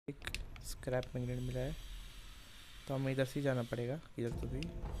Scrap magnet मिला है, तो हमें इधर से जाना पड़ेगा। इधर तो भी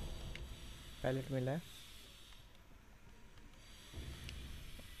पैलेट मिला है।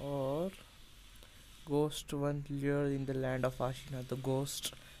 और ghost one lured in the land of Ashina. The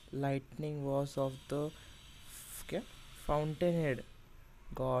ghost lightning was of the क्या fountainhead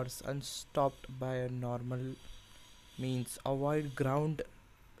gods, unstopped by a normal means. Avoid ground,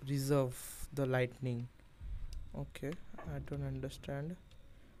 reserve the lightning. Okay, I don't understand.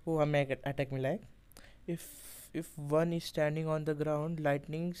 Oh, हमें attack मिला है। If one is standing on the ground,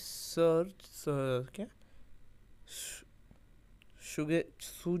 lightning क्या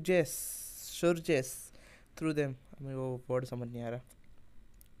surges through them. हमें वो word समझ नहीं आ रहा।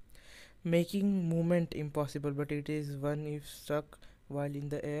 Making movement impossible, but it is one if struck while in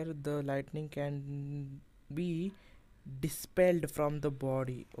the air, the lightning can be dispelled from the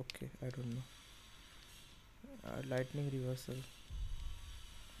body. Okay, I don't know. Lightning reversal.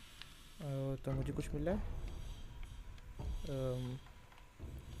 तो मुझे कुछ मिला है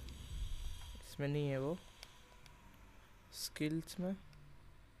इसमें नहीं है वो स्किल्स में।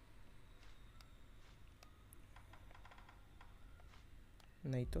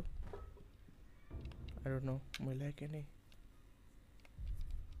 नहीं तो आई डोंट नो मिला है कि नहीं।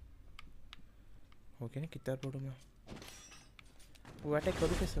 हो गया ना, कितना पढ़ूँ मैं? वो अटैक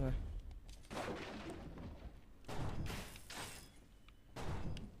करूँ कैसे मैं?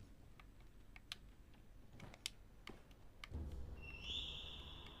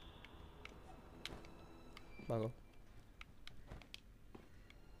 भागो।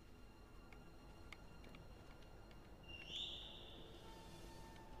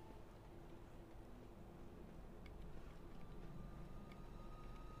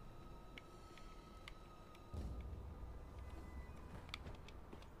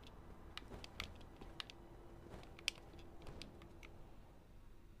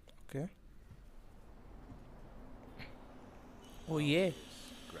 Okay. Oh yeah.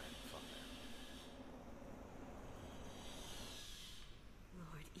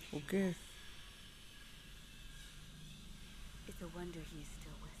 Okay. It's a wonder he's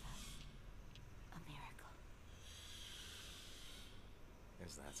still with us. A miracle.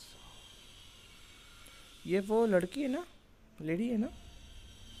 Is that so? ये वो लड़की है ना, लेडी है ना?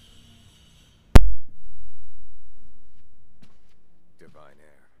 Divine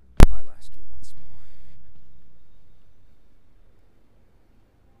heir, I'll ask you once more.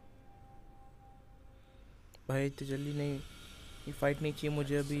 भाई तो जल्दी नहीं, ये फाइट नहीं चाहिए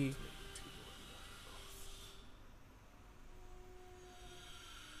मुझे अभी।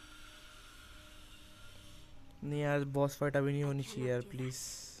 नहीं यार, बॉस फाइट अभी नहीं होनी चाहिए यार, please.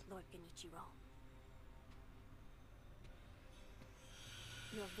 Lord GENICHIRO.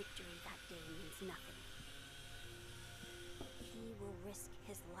 Your victory that day means nothing. He will risk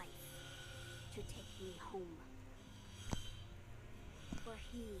his life to take me home. For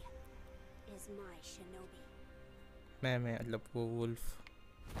he is my shinobi. मैं मतलब वो वुल्फ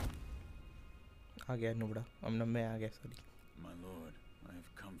आ गया, नुबड़ा हमने मैं आ गया, sorry. My lord, I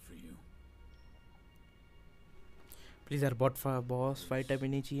have come for you. Please यार, boss fight अभी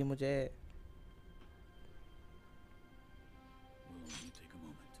नहीं चाहिए मुझे। Will only take a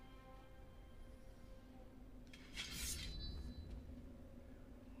moment.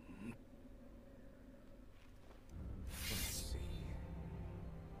 Let's see.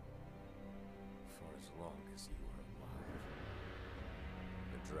 For as long as you are alive,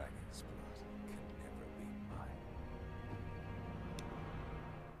 the dragon's blood can never be mine.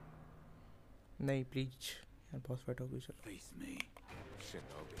 नहीं please यार, boss fight होगी चलो। Face me.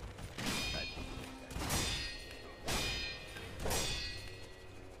 Shinobi.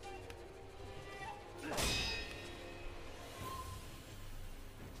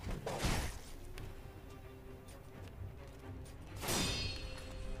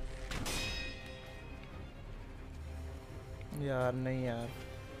 यार नहीं यार,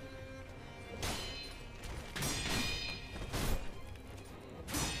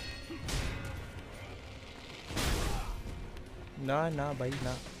 ना ना भाई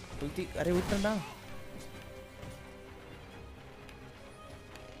ना, उल्टी, अरे उतर ना।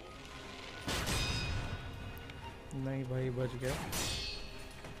 नहीं भाई, बच गया।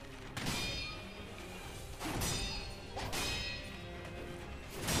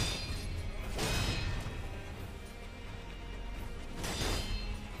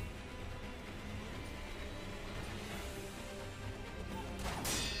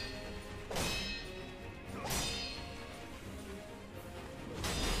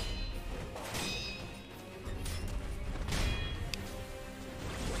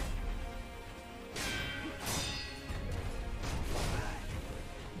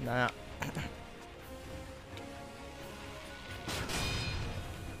 ना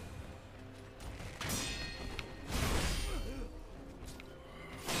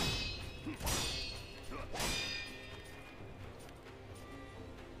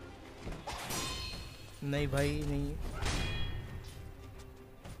नहीं भाई नहीं।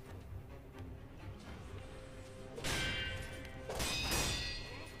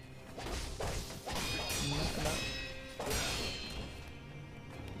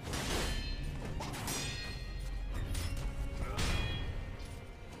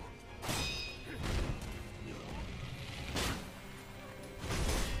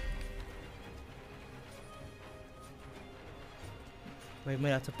 भाई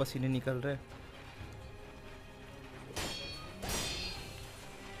मेरे हाथ से पसीने निकल रहे।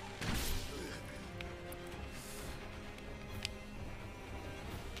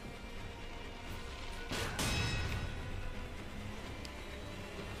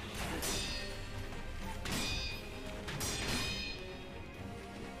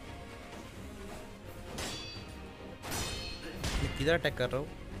 किधर अटैक कर रहा हूँ?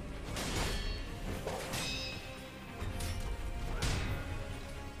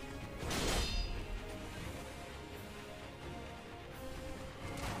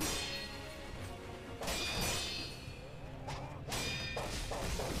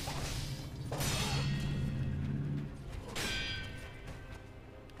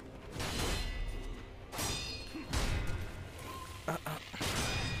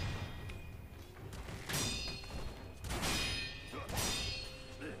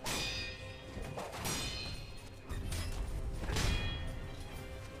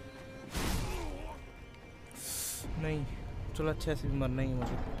 नहीं चलो अच्छा, ऐसे भी मरना ही है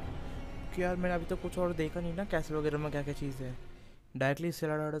मुझे कि यार मैंने अभी तक कुछ और देखा नहीं ना कैसे वगैरह में क्या क्या चीज़ है। डायरेक्टली इससे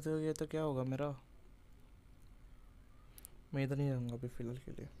लड़ाते हो तो क्या होगा मेरा। मैं इधर नहीं रहूँगा अभी फ़िलहाल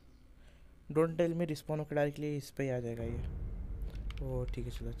के लिए। डोंट टेल मी रिस्पॉन होकर डायरेक्टली इस पे ही आ जाएगा ये। ओह ठीक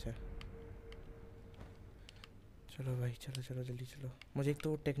है चलो अच्छा है। चलो भाई चलो चलो जल्दी चलो। मुझे एक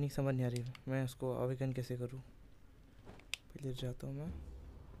तो टेक्निक समझ नहीं आ रही, मैं उसको अवेकन कैसे करूँ। पहले जाता हूँ मैं,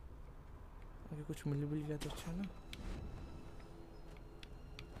 अभी कुछ मिल भी गया तो अच्छा ना।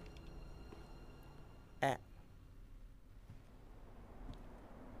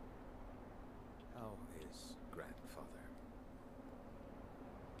 How is grandfather?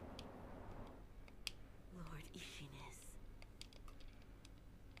 Lord Ishinis.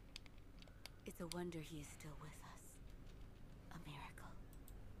 It's a wonder he is still with us. A miracle.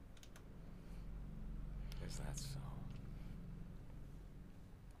 Is that so?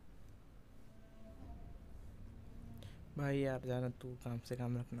 भाई यार जाना, तू काम से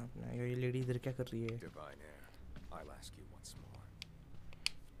काम रखना अपना। ये लेडी इधर क्या कर रही है? Divine heir, I'll ask you once more.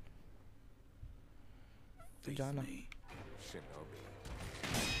 तू जाना। Shinobi.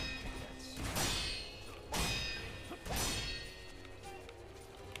 Yes.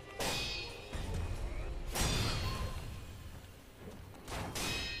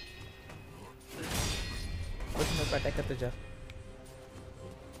 कुछ मैं अटैक करते जा।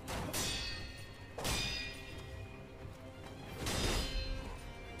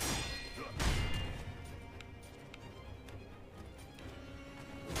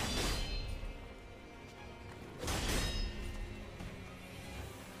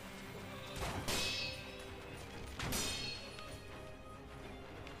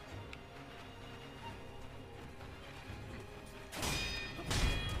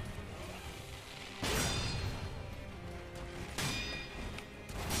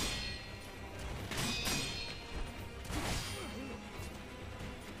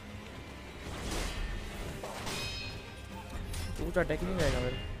 कुछ अटैक नहीं जाएगा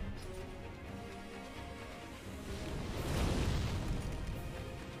मेरे।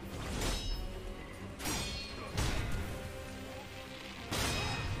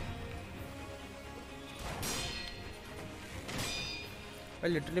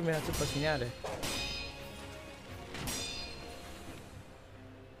 भाई लिटरली मेरे हाथ से पसीने आ रहे।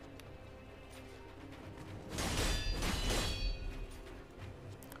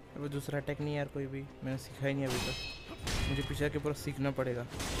 अभी दूसरा अटैक नहीं यार कोई भी मैंने सीखा ही नहीं अभी तक। मुझे पीछे के पूरा सीखना पड़ेगा।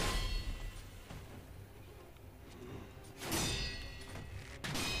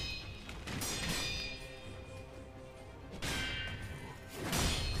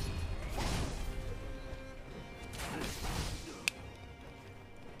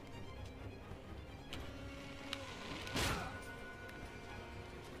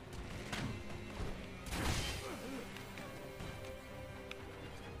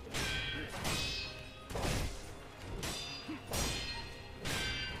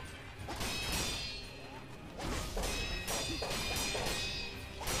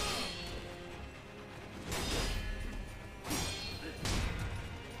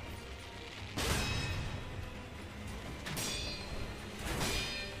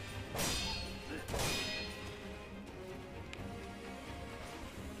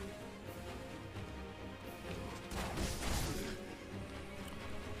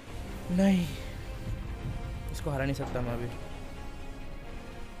 नहीं, इसको हरा नहीं सकता मैं अभी।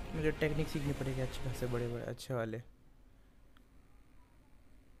 मुझे टेक्निक सीखनी पड़ेगी अच्छे खासे, बड़े बड़े अच्छे वाले।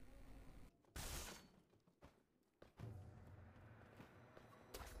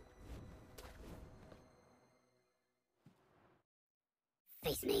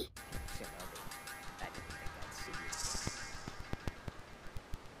 Face me. I didn't think I'd see you.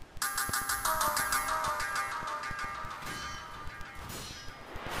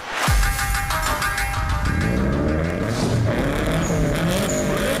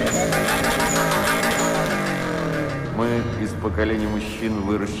 Мы из поколения мужчин,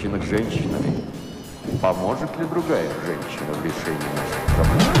 выращенных женщинами. Поможет ли другая женщина в решении наших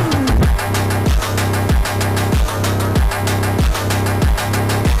проблем?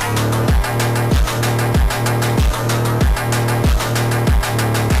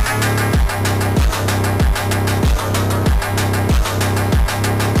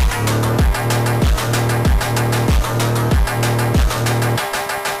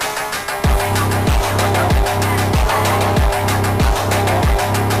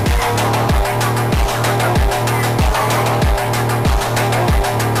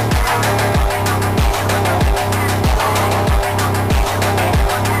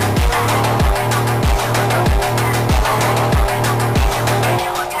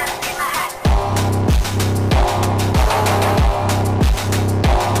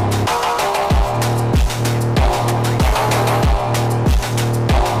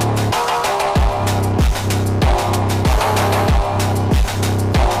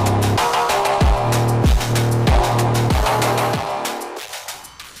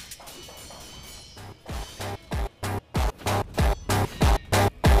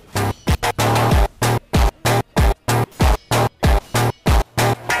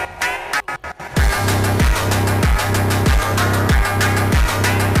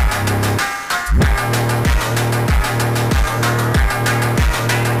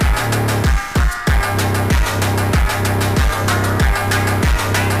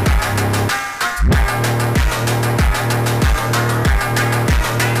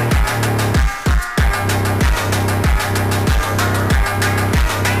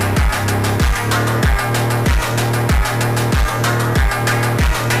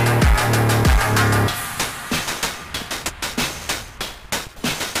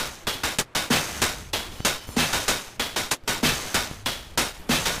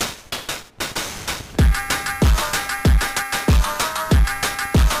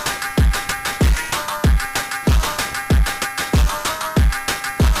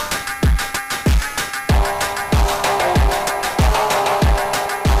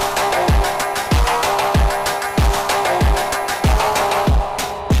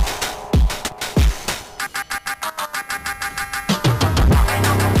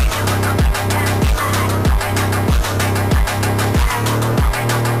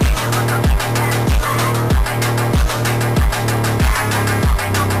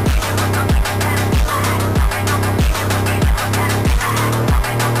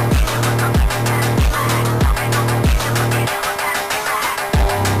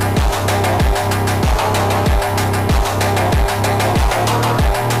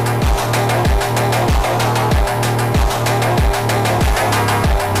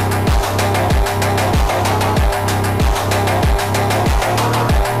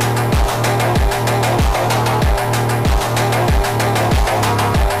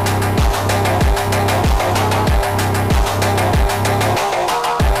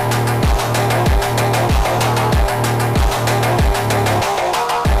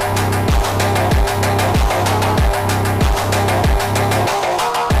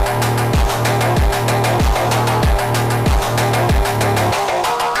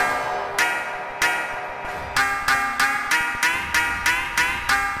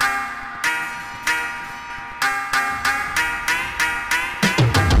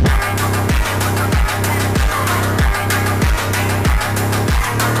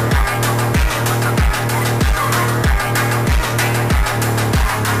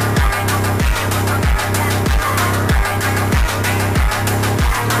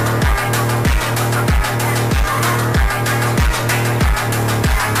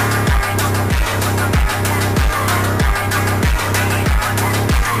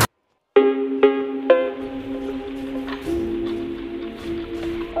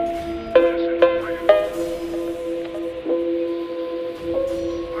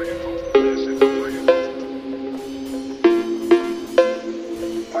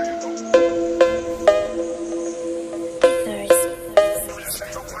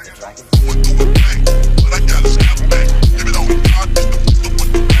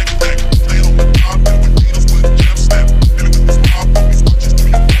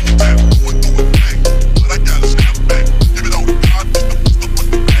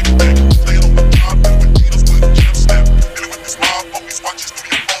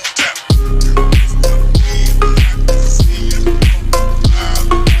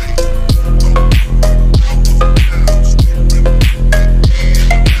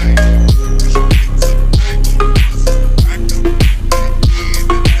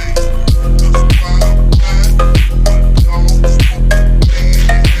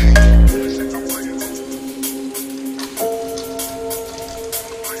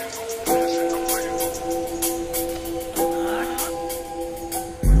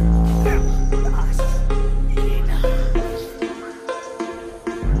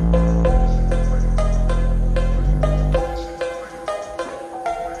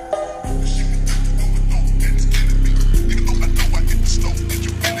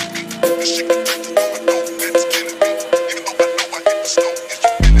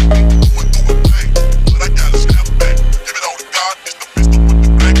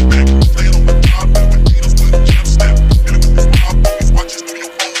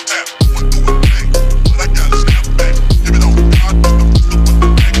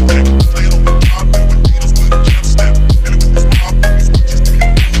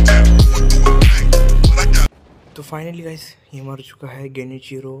 Finally guys ये मर चुका है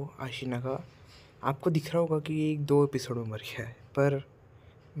गेनिचिरो आशिना का। आपको दिख रहा होगा कि ये 2 एपिसोड में मर गया है, पर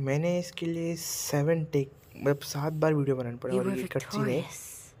मैंने इसके लिए 7 बार वीडियो बनाना पड़ा। You और were ये कट सीन है। victorious.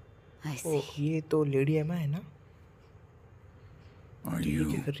 I oh, see. ये तो लेडी एमा है ना? Are तो ये क्या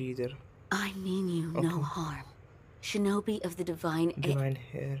you? कर रही है इधर? I mean you no Okay. harm. Shinobi of the divine divine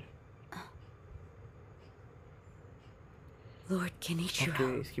hair. Lord Genichiro.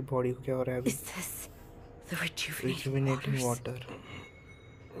 Okay, इसकी बॉडी को क्या हो रहा है अभी? Is this the rejuvenating rejuvenating waters? Water.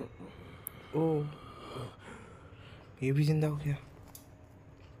 ओह, ये भी जिंदा हो गया।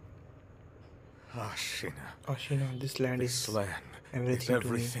 Ashina, आशिना, this land this is land is everything to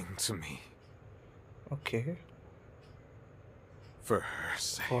me. everything to me. Okay, For her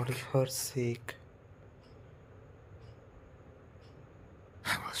sake, for her sec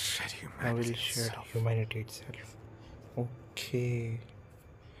I will shed I humanity will shed itself. humanity itself. Okay,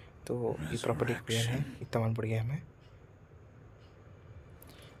 तो ये property plan है, इतना मान पड़ गया हमें।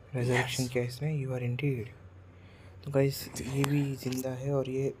 Resurrection क्या है इसमें? You are Indeed. तो गाइस ये भी जिंदा है और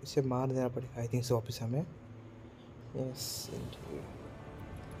ये इसे मार देना पड़ेगा आई थिंक से वापस हमें। Yes Indeed.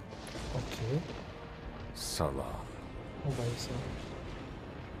 Okay, Salam. ओ भाई साहब,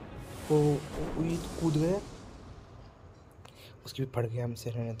 ओ ये तो कूद गया, उसकी भी पड़ गया हमसे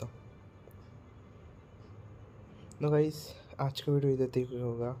रहने तो गाइस आज का वीडियो इधर तक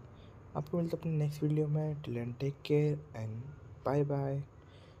होगा। आपको मिलता अपने नेक्स्ट वीडियो में। Till then take care and bye bye.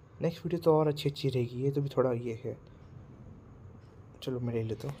 Next video तो और अच्छी रहेगी, ये तो भी थोड़ा ये है। चलो मैं ले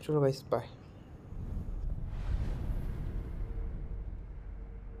लेता हूँ। चलो गाइस बाय।